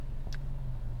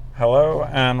Hello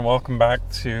and welcome back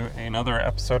to another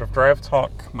episode of Drive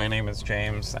Talk. My name is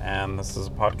James and this is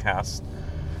a podcast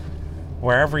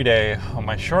where every day on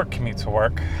my short commute to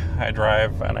work, I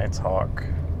drive and I talk.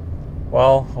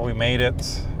 Well, we made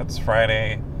it. It's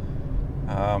Friday.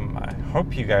 I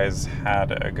hope you guys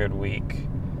had a good week.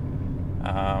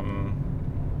 I'm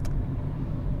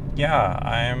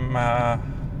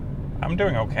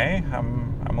doing okay.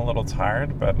 I'm a little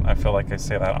tired, but I feel like I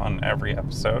say that on every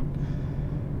episode.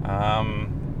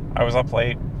 I was up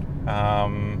late,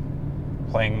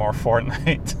 playing more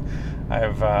Fortnite.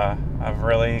 I've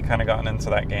really kind of gotten into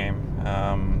that game,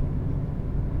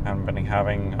 and been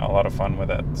having a lot of fun with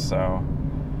it. So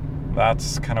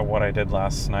that's kind of what I did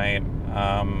last night.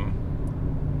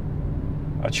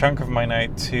 A chunk of my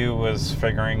night too was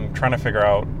trying to figure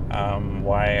out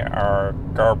why our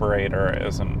carburetor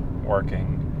isn't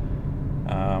working.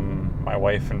 My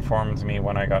wife informed me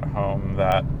when I got home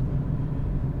that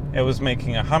it was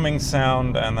making a humming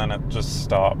sound and then it just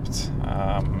stopped,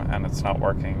 and it's not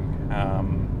working.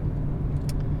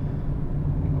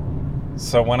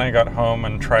 So when I got home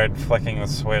and tried flicking the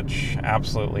switch,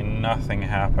 absolutely nothing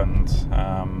happened.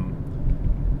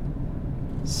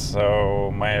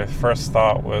 So my first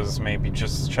thought was maybe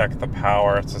just check the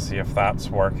power to see if that's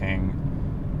working.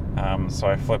 So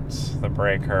I flipped the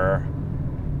breaker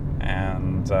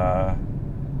and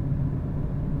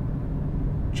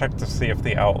checked to see if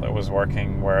the outlet was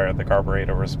working where the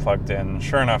carburetor was plugged in.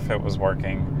 Sure enough, it was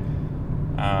working.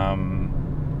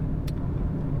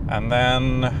 And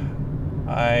then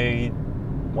I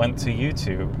went to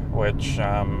YouTube, which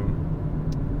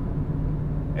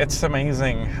it's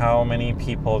amazing how many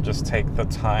people just take the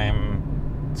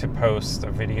time to post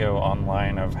a video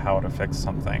online of how to fix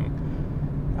something.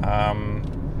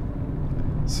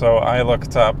 So I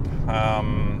looked up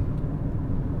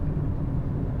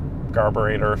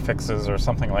carburetor fixes or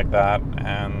something like that,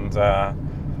 and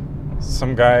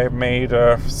some guy made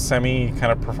a semi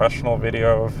kind of professional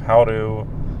video of how to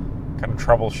kind of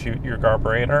troubleshoot your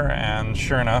carburetor, and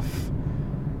sure enough,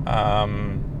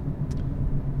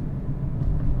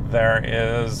 there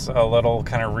is a little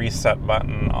kind of reset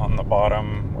button on the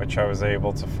bottom, which I was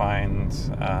able to find,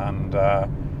 and I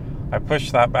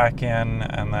pushed that back in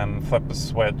and then flipped the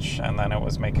switch, and then it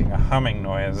was making a humming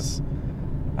noise,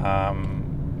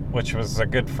 which was a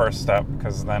good first step,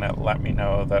 because then it let me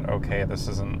know that, okay, this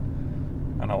isn't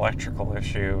an electrical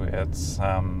issue, it's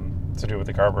to do with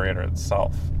the carburetor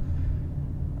itself.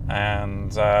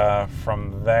 And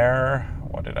from there,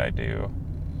 what did I do?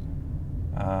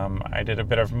 I did a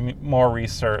bit of more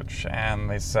research, and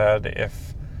they said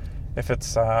if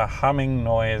it's a humming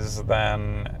noise,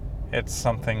 then it's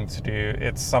something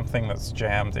that's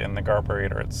jammed in the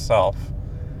carburetor itself.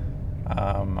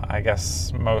 I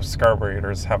guess most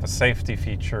carburetors have a safety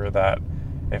feature that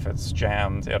if it's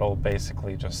jammed, it'll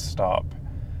basically just stop.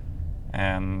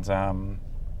 And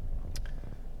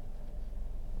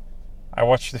I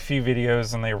watched a few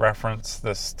videos and they reference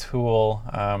this tool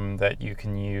that you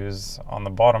can use on the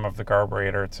bottom of the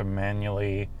carburetor to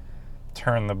manually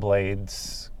turn the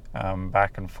blades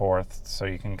back and forth, so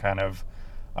you can kind of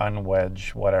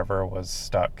unwedge whatever was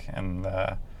stuck in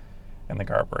the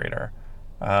carburetor.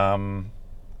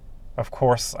 Of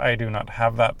course, I do not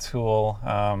have that tool.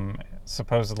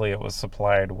 Supposedly it was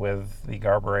supplied with the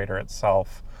carburetor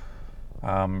itself,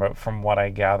 but from what I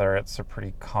gather, it's a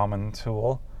pretty common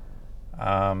tool.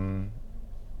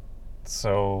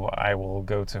 So I will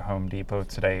go to Home Depot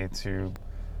today to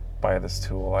buy this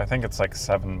tool. I think it's like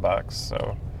 $7,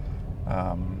 so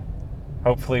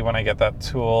hopefully when I get that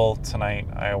tool tonight,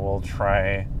 I will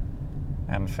try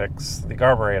and fix the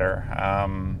carburetor,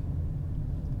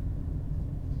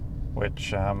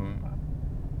 which I'm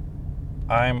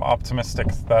optimistic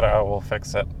that I will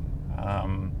fix it,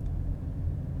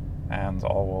 and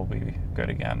all will be good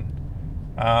again.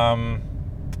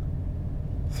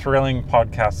 Thrilling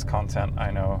podcast content, I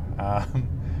know.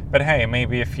 But hey,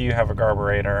 maybe if you have a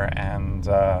carburetor and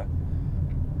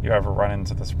you ever run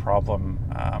into this problem,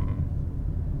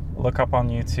 look up on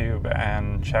YouTube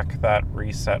and check that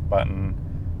reset button.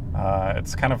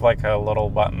 It's kind of like a little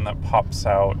button that pops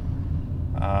out,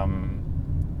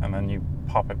 and then you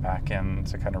pop it back in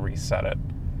to kind of reset it.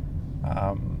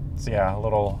 So yeah, a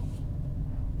little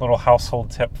household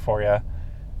tip for you.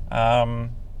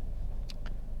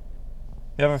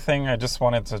 The other thing I just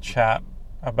wanted to chat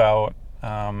about,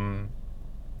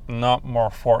 not more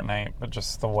Fortnite, but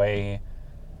just the way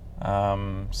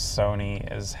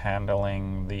Sony is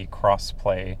handling the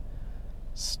crossplay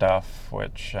stuff,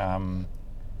 which,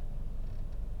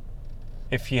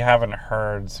 if you haven't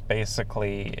heard,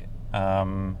 basically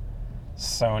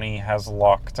Sony has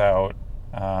locked out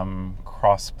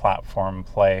cross-platform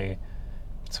play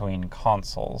between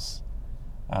consoles.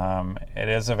 It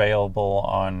is available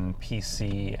on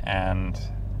PC and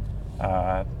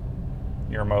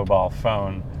your mobile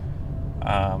phone.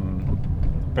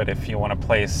 But if you want to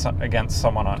play against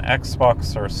someone on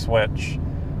Xbox or Switch,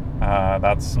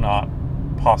 that's not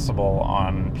possible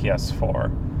on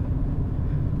PS4.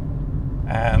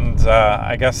 And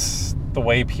I guess the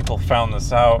way people found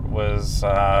this out was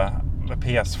the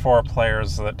PS4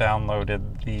 players that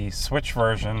downloaded the Switch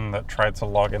version that tried to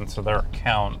log into their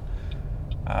account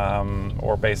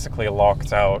or basically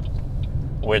locked out,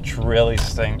 which really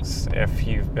stinks if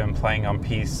you've been playing on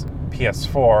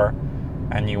PS4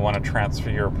 and you want to transfer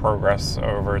your progress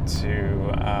over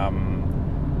to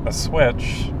the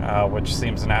Switch, which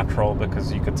seems natural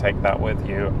because you could take that with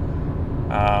you.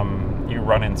 You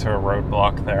run into a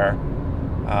roadblock there.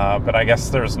 But I guess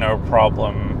there's no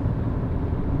problem.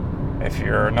 If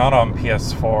you're not on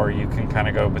PS4, you can kind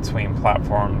of go between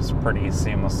platforms pretty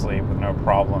seamlessly with no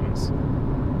problems.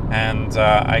 And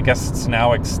I guess it's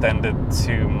now extended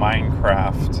to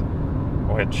Minecraft,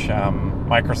 which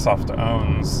Microsoft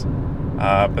owns,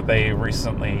 but they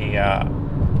recently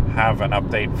have an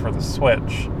update for the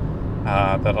Switch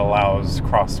that allows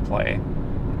crossplay.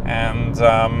 And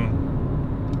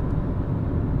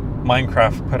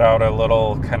Minecraft put out a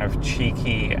little kind of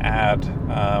cheeky ad,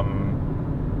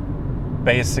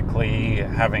 basically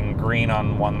having green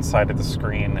on one side of the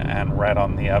screen and red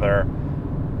on the other.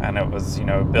 And it was,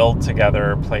 build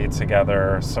together, play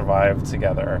together, survive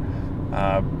together.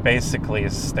 Basically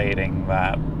stating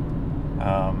that,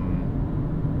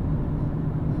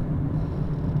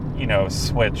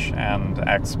 Switch and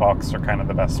Xbox are kind of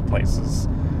the best places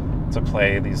to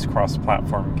play these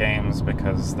cross-platform games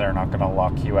because they're not going to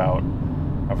lock you out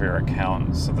of your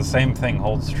account. So the same thing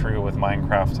holds true with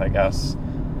Minecraft, I guess.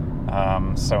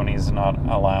 Sony's not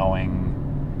allowing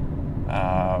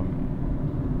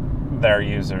their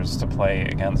users to play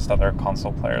against other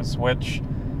console players, which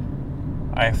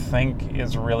I think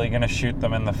is really going to shoot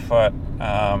them in the foot.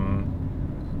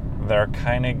 They're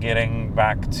kind of getting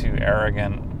back to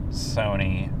arrogant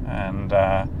Sony, and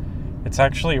it's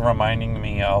actually reminding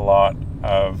me a lot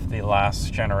of the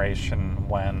last generation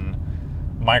when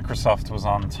Microsoft was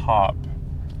on top,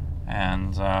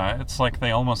 and it's like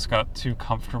they almost got too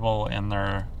comfortable in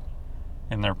their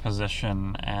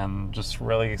position and just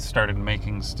really started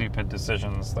making stupid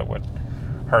decisions that would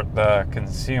hurt the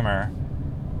consumer,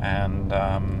 and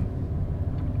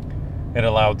it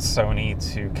allowed Sony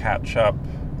to catch up,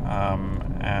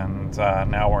 and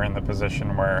now we're in the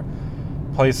position where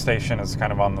PlayStation is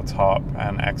kind of on the top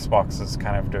and Xbox is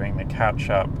kind of doing the catch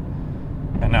up,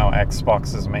 and now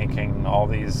Xbox is making all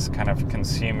these kind of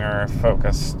consumer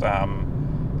focused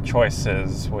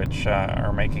choices which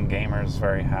are making gamers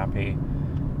very happy,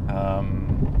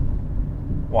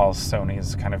 while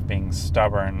Sony's kind of being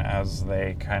stubborn as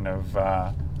they kind of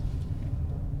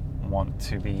want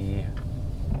to be,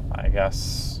 I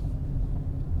guess,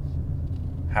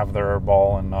 have their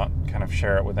ball and not kind of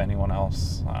share it with anyone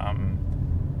else.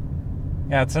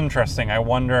 Yeah, it's interesting. I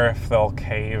wonder if they'll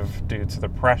cave due to the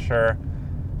pressure.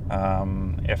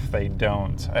 If they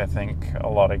don't, I think a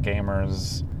lot of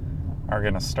gamers are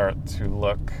going to start to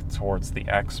look towards the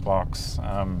Xbox,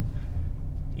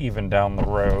 even down the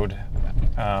road,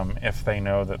 if they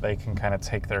know that they can kind of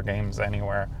take their games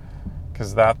anywhere.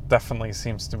 Because that definitely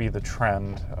seems to be the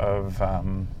trend of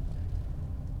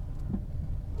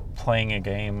playing a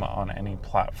game on any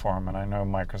platform. And I know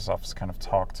Microsoft's kind of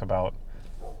talked about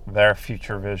their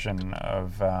future vision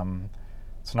of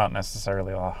it's not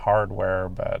necessarily a hardware,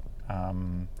 but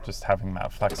just having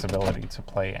that flexibility to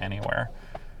play anywhere.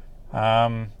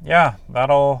 Yeah,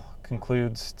 that'll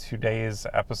concludes today's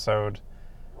episode.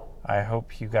 I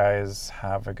hope you guys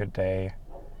have a good day,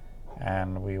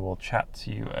 and we will chat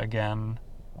to you again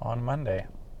on Monday.